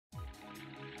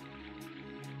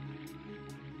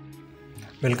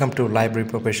Welcome to Library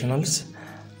Professionals.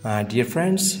 Dear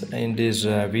friends, in this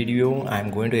video I'm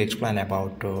going to explain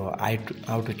about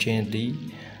how to change the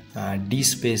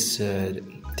Dspace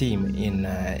theme in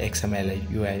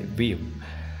xmlui view.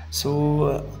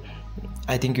 So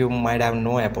I think you might have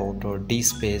known about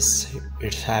Dspace.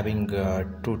 It's having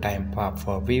two type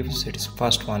of views. Its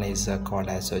first one is called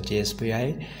as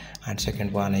JSPI and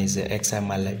second one is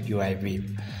xmlui view.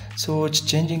 So it's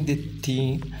changing the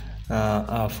theme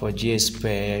for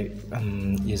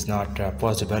Dspace is not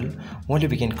possible. Only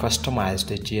we can customize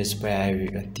the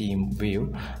Dspace theme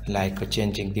view, like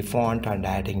changing the font and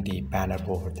adding the banner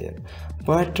over there.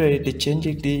 But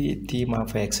changing the theme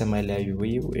of XML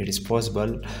view, it is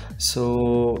possible.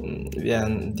 So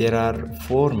there are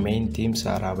four main themes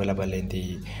are available in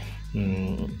the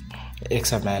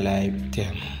XML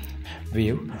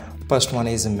view. First one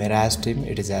is Mirage theme.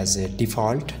 It is as a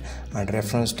default, and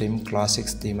reference theme,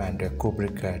 classics theme, and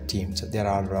Kubrick theme. So there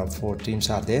are four themes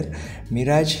are there.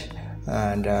 Mirage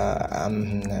and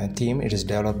theme, it is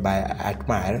developed by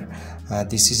Admire.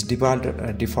 This is default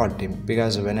theme,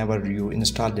 because whenever you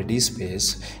install the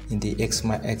Dspace in the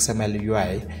XML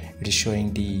UI, it is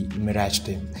showing the Mirage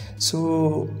theme.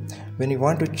 So when you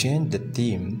want to change the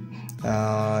theme,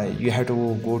 you have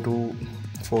to go to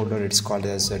folder. It's called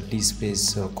as a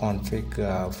Dspace config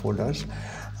folders.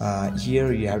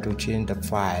 Here you have to change the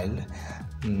file,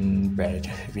 but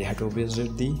we have to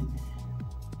visit the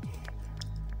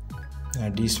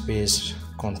Dspace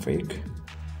config,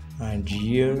 and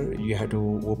here you have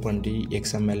to open the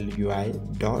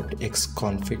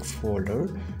xmlui.xconf folder.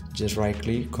 Just right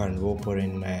click and open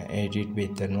in edit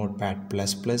with the notepad++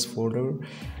 folder,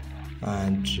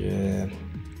 and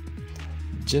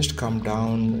just come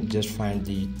down, just find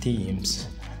the themes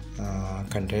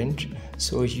content.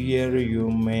 So here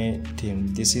you may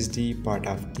theme, this is the part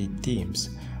of the themes.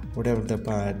 Whatever the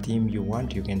theme you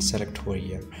want, you can select over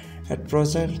here. At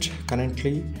present,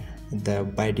 currently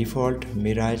by default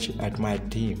Mirage at my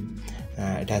theme,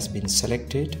 it has been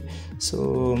selected.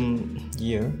 So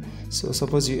here, so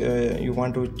suppose you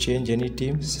want to change any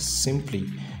theme, simply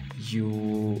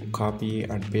you copy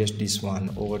and paste this one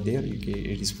over there.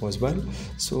 It is possible.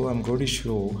 So I'm going to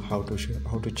show how to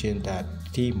change that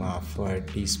theme of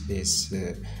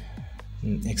Dspace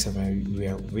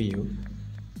XML view.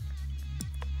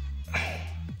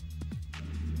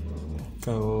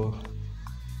 So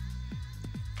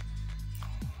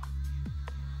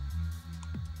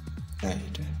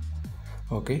right,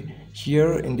 okay,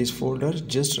 here in this folder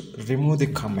just remove the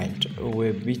comment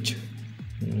which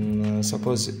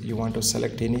suppose you want to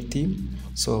select any theme.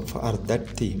 So for that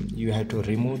theme you have to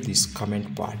remove this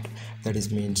comment part, that is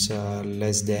means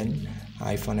less than,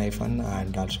 hyphen,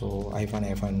 and also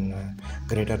hyphen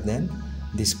greater than,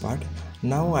 this part.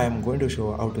 Now I am going to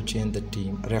show how to change the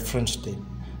theme, reference theme.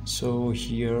 So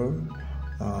here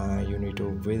you need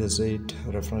to visit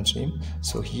reference theme.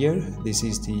 So here this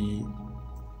is the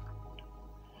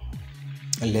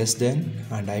less than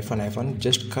and hyphen,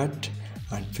 just cut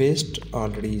and paste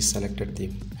already selected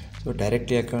theme. So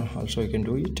directly I can also you can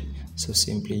do it. So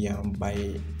simply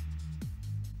by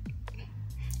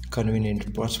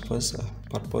convenient purpose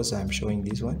I am showing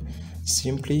this one.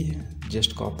 Simply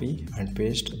just copy and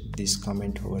paste this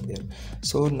comment over there.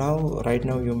 So now right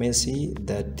now you may see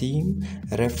the theme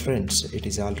reference, it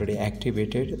is already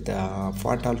activated. The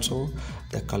font also,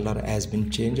 the color has been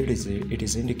changed. It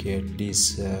is indicate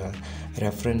this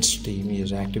reference theme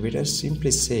is activated.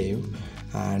 Simply save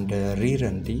and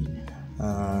rerun the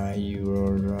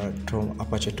your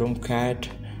Apache Tomcat,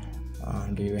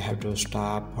 and you have to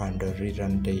stop and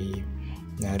rerun the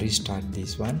restart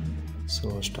this one.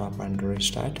 So stop and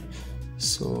restart.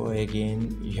 So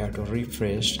again you have to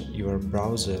refresh your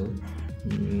browser.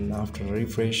 After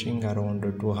refreshing around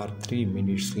 2 or 3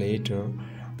 minutes later,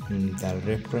 the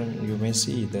reference, you may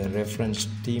see the reference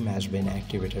theme has been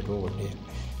activated over there.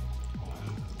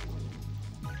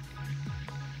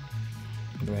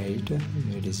 Right,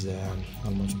 it is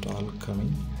almost all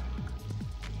coming.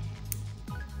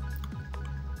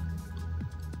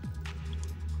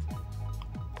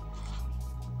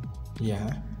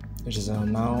 Yeah, it is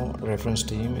now reference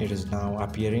theme, it is now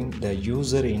appearing. The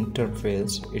user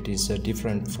interface, it is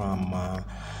different from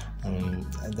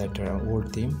that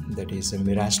old theme, that is a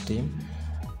Mirage theme.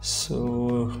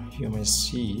 So you may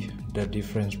see the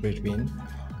difference between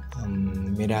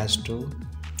Mirage to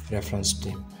reference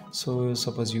theme. So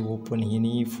suppose you open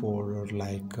any folder,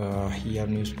 like here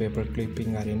newspaper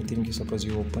clipping or anything, suppose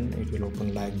you open, it will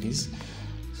open like this.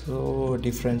 So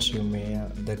difference you may,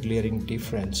 the glaring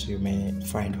difference you may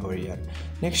find over here.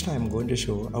 Next I'm going to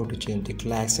show how to change the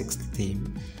classic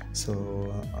theme.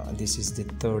 So this is the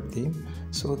third theme.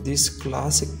 So this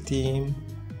classic theme,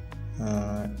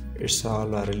 it's all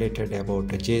related about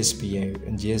JSP,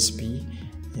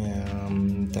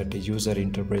 that user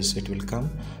interface it will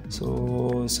come.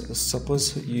 So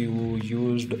suppose you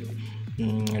used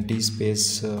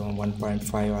Dspace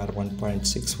 1.5 or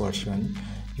 1.6 version,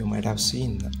 you might have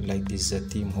seen like this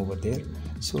theme over there.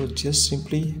 So just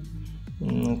simply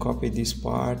copy this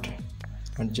part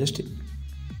and just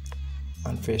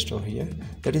paste over here.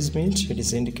 That is means it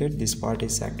is indicate this part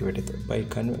is activated. By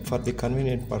for the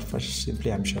convenient purpose,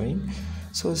 simply I'm showing.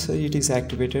 So it is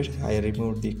activated. I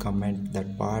removed the comment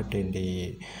that part in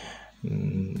the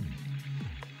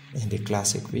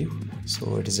classic view.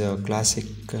 So it is a classic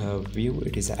view,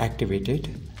 it is activated.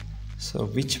 So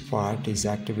which part is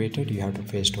activated, you have to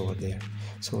paste over there.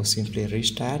 So simply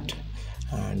restart,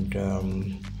 and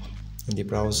in the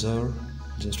browser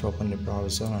just open the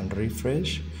browser and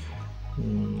refresh.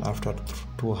 After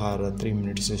 2 or 3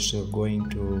 minutes it's going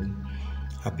to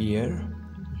appear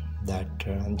that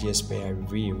Dspace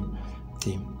view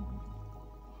theme.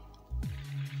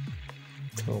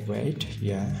 So wait,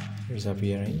 yeah, it's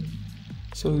appearing.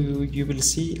 So you will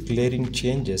see glaring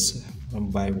changes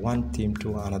by one theme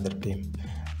to another theme.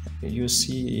 You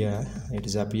see, yeah, it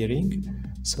is appearing.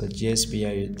 So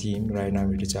Dspace theme right now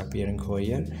it is appearing over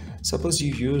here. Suppose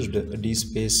you used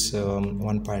Dspace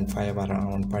 1.5 or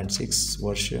 1.6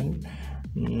 version,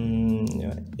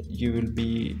 you will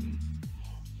be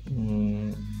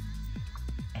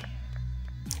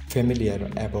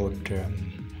familiar about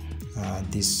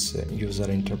this user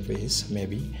interface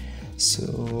maybe.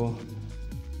 So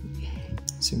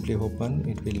simply open,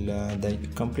 it will the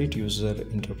complete user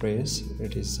interface,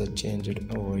 it is changed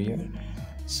over here.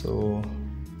 So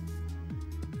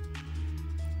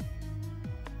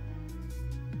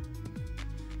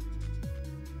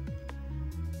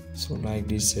like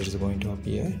this it is going to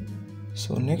appear.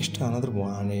 So next another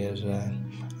one is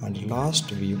and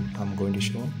last view I'm going to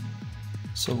show.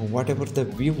 So whatever the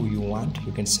view you want,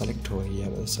 you can select over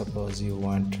here. Suppose you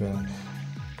want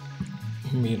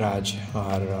Mirage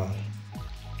or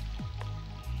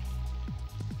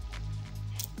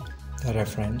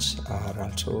reference, or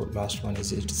also last one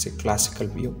is it's a classical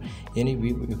view. Any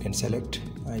view you can select.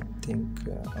 I think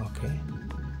okay,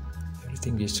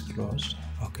 everything is closed.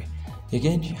 Okay,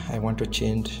 again I want to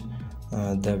change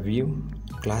the view,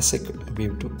 classic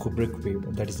view to Kubrick view,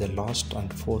 that is the last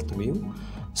and fourth view.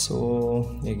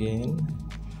 So again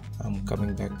I'm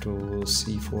coming back to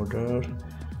C folder,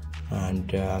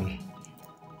 and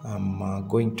I'm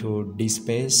going to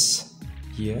Dspace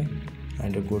here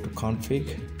and go to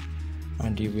config,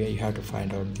 and you have to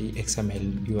find out the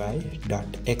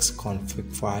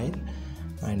xmlui.xconf file,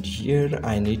 and here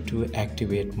I need to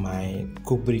activate my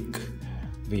Kubrick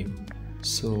view.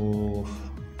 So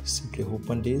simply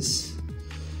open this,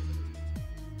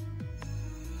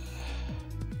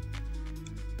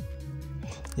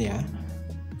 yeah,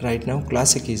 right now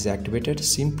classic is activated.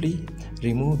 Simply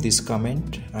remove this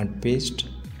comment and paste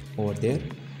over there.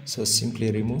 So simply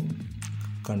remove,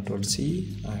 Ctrl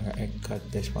C, I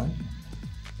cut this one,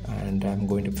 and I'm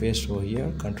going to paste over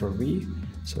here, Ctrl V,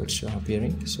 so it's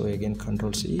appearing. So again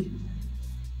Ctrl C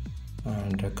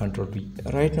and Ctrl V.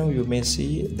 Right now you may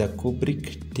see the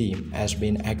Kubrick theme has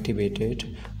been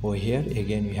activated over here.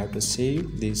 Again you have to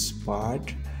save this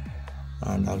part,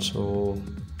 and also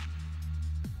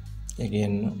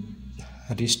again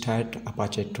restart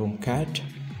Apache Tomcat,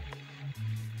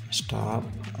 stop,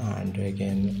 and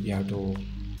again you have to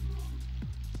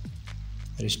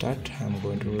restart. I'm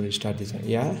going to restart this.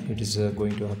 Yeah, it is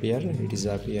going to appear, it is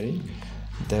appearing.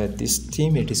 This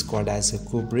theme, it is called as a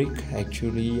Kubrick.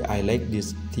 Actually I like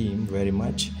this theme very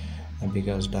much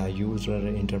because the user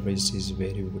interface is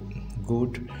very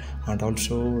good, and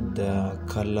also the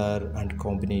color and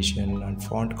combination and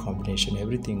font combination,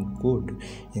 everything good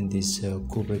in this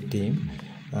Kubrick theme.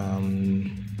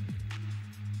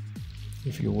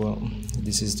 If you want,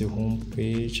 this is the home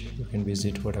page, you can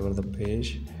visit whatever the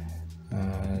page,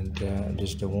 and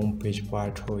this is the home page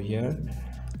part over here,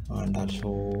 and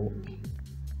also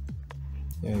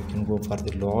you can go for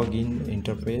the login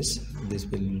interface. This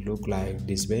will look like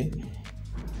this way.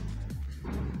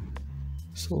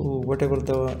 So whatever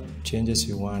the changes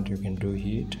you want, you can do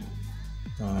it,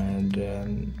 and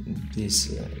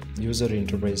this user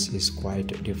interface is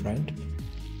quite different.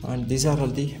 And these are all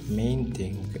the main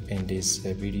thing in this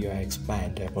video. I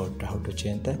explained about how to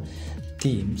change the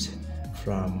themes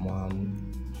from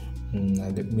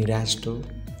the Mirage to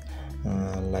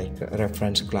like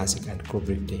reference, classic and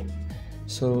Kubrick Theme.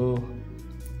 So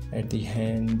at the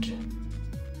end,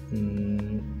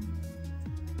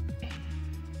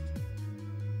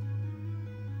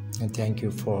 and thank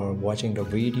you for watching the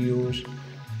videos,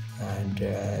 and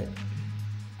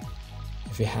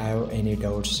if you have any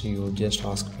doubts, you just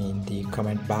ask me in the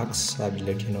comment box. I will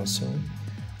let you know soon.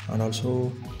 And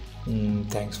also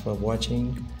thanks for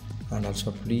watching, and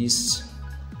also please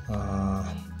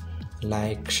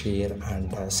like, share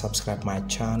and subscribe my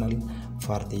channel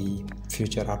for the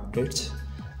future updates.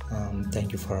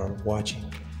 Thank you for watching.